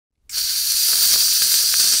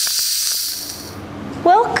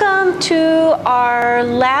to our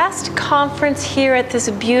last conference here at this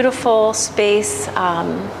beautiful space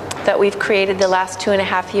that we've created the last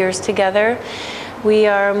 2.5 years together. We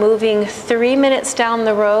are moving 3 minutes down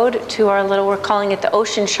the road to our little, we're calling it the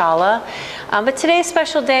Ocean Shala. But today's a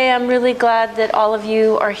special day. I'm really glad that all of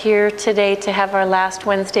you are here today to have our last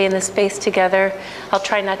Wednesday in this space together. I'll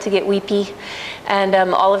try not to get weepy. And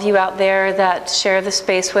all of you out there that share the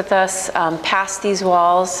space with us past these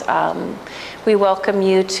walls, we welcome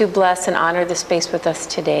you to bless and honor the space with us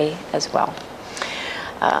today as well.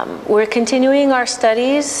 We're continuing our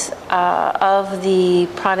studies of the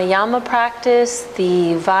pranayama practice,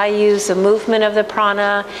 the vayus, the movement of the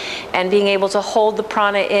prana, and being able to hold the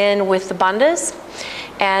prana in with the bandhas.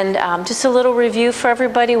 And just a little review for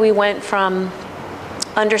everybody. We went from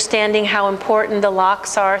understanding how important the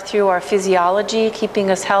locks are through our physiology,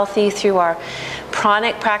 keeping us healthy, through our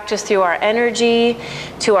pranic practice, through our energy,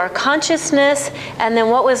 to our consciousness, and then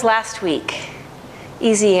what was last week?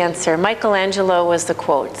 Easy answer. Michelangelo was the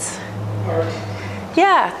quotes. Art.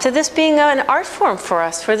 Yeah, to this being an art form for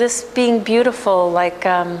us, for this being beautiful, like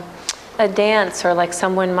a dance, or like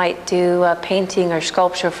someone might do a painting or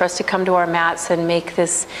sculpture, for us to come to our mats and make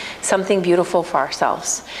this something beautiful for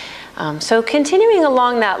ourselves. So continuing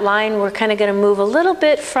along that line, we're kind of going to move a little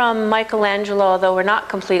bit from Michelangelo, although we're not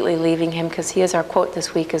completely leaving him because he is our quote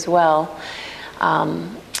this week as well,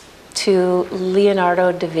 to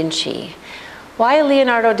Leonardo da Vinci. Why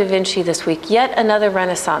Leonardo da Vinci this week? Yet another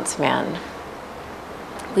Renaissance man.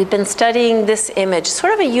 We've been studying this image,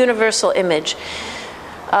 sort of a universal image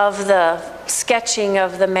of the sketching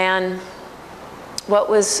of the man. What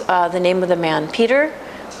was the name of the man? Peter?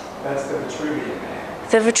 That's the Vitruvian Man.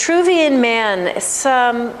 The Vitruvian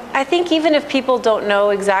Man. I think even if people don't know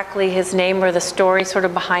exactly his name or the story sort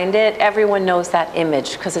of behind it, everyone knows that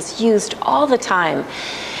image because it's used all the time.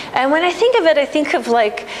 And when I think of it, I think of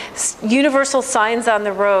like universal signs on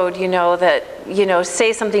the road, you know, that, you know,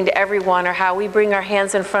 say something to everyone, or how we bring our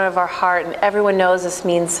hands in front of our heart and everyone knows this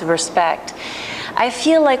means respect. I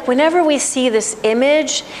feel like whenever we see this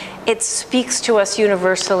image, it speaks to us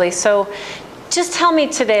universally. So just tell me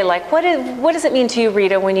today, like, what does it mean to you,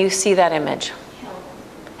 Rita, when you see that image?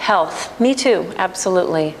 Health. Me too,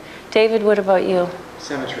 absolutely. David, what about you?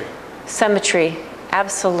 Symmetry. Symmetry.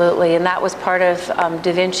 Absolutely, and that was part of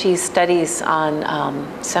Da Vinci's studies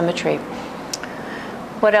on symmetry.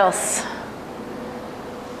 What else?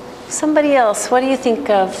 Somebody else, what do you think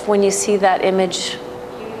of when you see that image?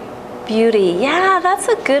 Beauty. Yeah, that's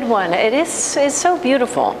a good one. It's so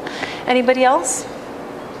beautiful. Anybody else?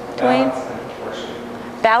 Dwayne?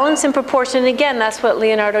 Balance and proportion. Again, that's what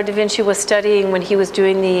Leonardo da Vinci was studying when he was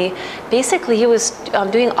doing basically he was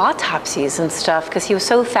doing autopsies and stuff, because he was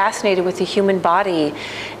so fascinated with the human body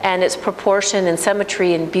and its proportion and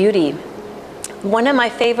symmetry and beauty. One of my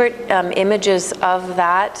favorite images of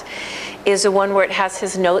that is the one where it has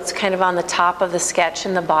his notes kind of on the top of the sketch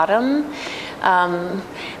in the bottom.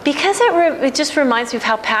 Because it just reminds me of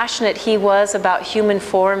how passionate he was about human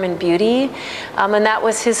form and beauty, and that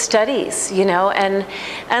was his studies, you know.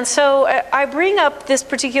 And so I bring up this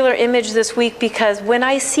particular image this week because when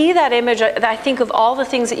I see that image, I think of all the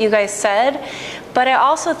things that you guys said, but I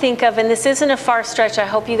also think of, and this isn't a far stretch, I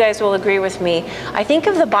hope you guys will agree with me, I think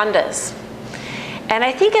of the bandhas. And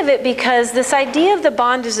I think of it because this idea of the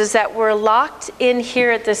bandhas is that we're locked in here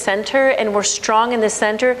at the center and we're strong in the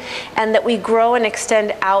center, and that we grow and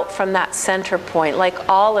extend out from that center point, like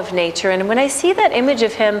all of nature. And when I see that image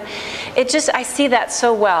of him, I see that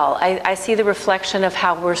so well. I see the reflection of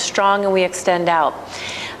how we're strong and we extend out.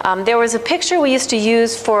 There was a picture we used to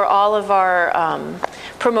use for all of our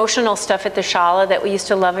promotional stuff at the Shala that we used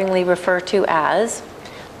to lovingly refer to as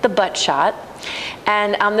the butt shot.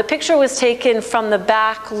 And the picture was taken from the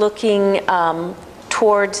back looking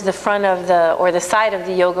towards the front of the side of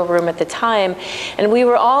the yoga room at the time. And we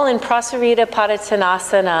were all in Prasarita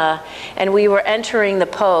Padottanasana, and we were entering the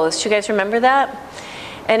pose. Do you guys remember that?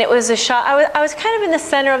 And it was a shot, I was kind of in the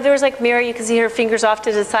center of, there was like Mary, you could see her fingers off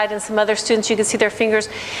to the side, and some other students, you could see their fingers.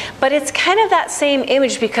 But it's kind of that same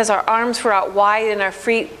image because our arms were out wide and our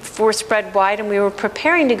feet were spread wide, and we were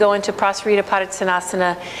preparing to go into Prasarita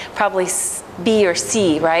Padottanasana, probably B or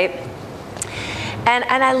C, right?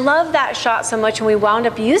 And I love that shot so much, and we wound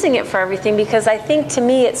up using it for everything because I think to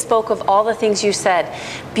me it spoke of all the things you said.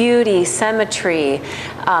 Beauty, symmetry,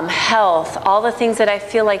 health, all the things that I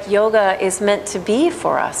feel like yoga is meant to be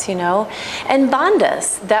for us, you know. And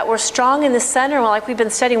bandhas, that we're strong in the center, well, like we've been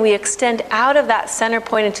studying, we extend out of that center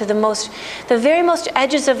point into the very most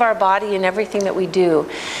edges of our body and everything that we do.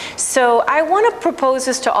 So I want to propose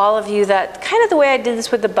this to all of you, that kind of the way I did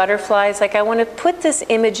this with the butterflies, like I want to put this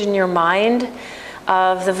image in your mind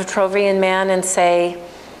of the Vitruvian Man and say,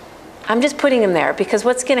 I'm just putting him there, because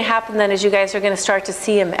what's going to happen then is you guys are going to start to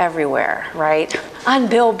see him everywhere, right? On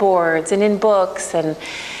billboards and in books and,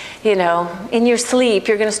 you know, in your sleep,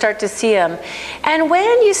 you're going to start to see him. And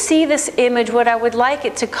when you see this image, what I would like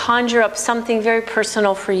it to conjure up something very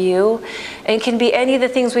personal for you. And it can be any of the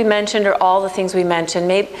things we mentioned or all the things we mentioned.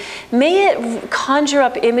 May it conjure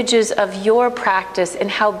up images of your practice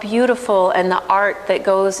and how beautiful, and the art that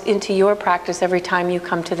goes into your practice every time you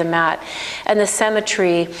come to the mat. And the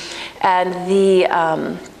symmetry and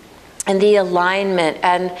the alignment.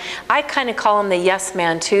 And I kind of call him the yes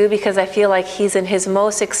man too, because I feel like he's in his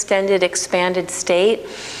most extended, expanded state,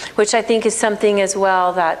 which I think is something as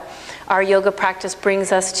well that our yoga practice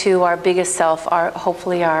brings us to our biggest self,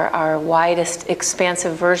 hopefully our widest,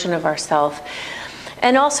 expansive version of ourself.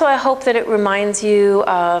 And also I hope that it reminds you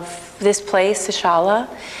of this place, the Shala,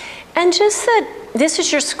 and just that this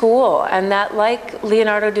is your school, and that, like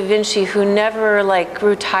Leonardo da Vinci, who never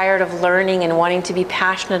grew tired of learning and wanting to be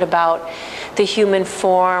passionate about the human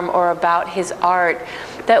form or about his art,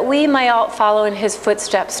 that we might all follow in his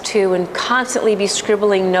footsteps too, and constantly be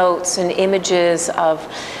scribbling notes and images of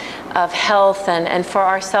health, and for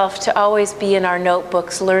ourselves to always be in our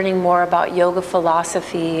notebooks learning more about yoga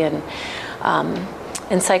philosophy and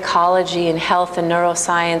psychology and health and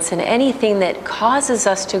neuroscience and anything that causes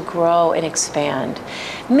us to grow and expand.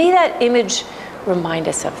 May that image remind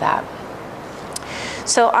us of that.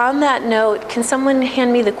 So on that note, can someone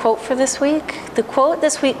hand me the quote for this week? The quote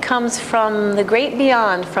this week comes from the great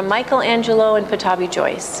beyond, from Michelangelo and Patabi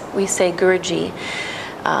Joyce. We say Guruji.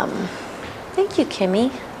 Thank you,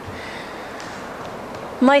 Kimmy.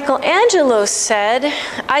 Michelangelo said,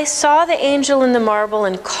 I saw the angel in the marble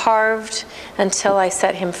and carved until I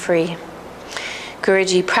set him free.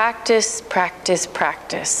 Guruji, practice, practice,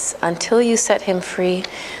 practice. Until you set him free,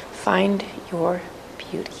 find your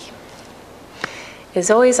beauty.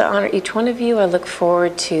 As always, I honor each one of you. I look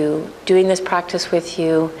forward to doing this practice with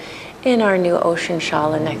you in our new Ocean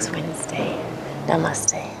Shala next Wednesday.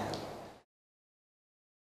 Namaste.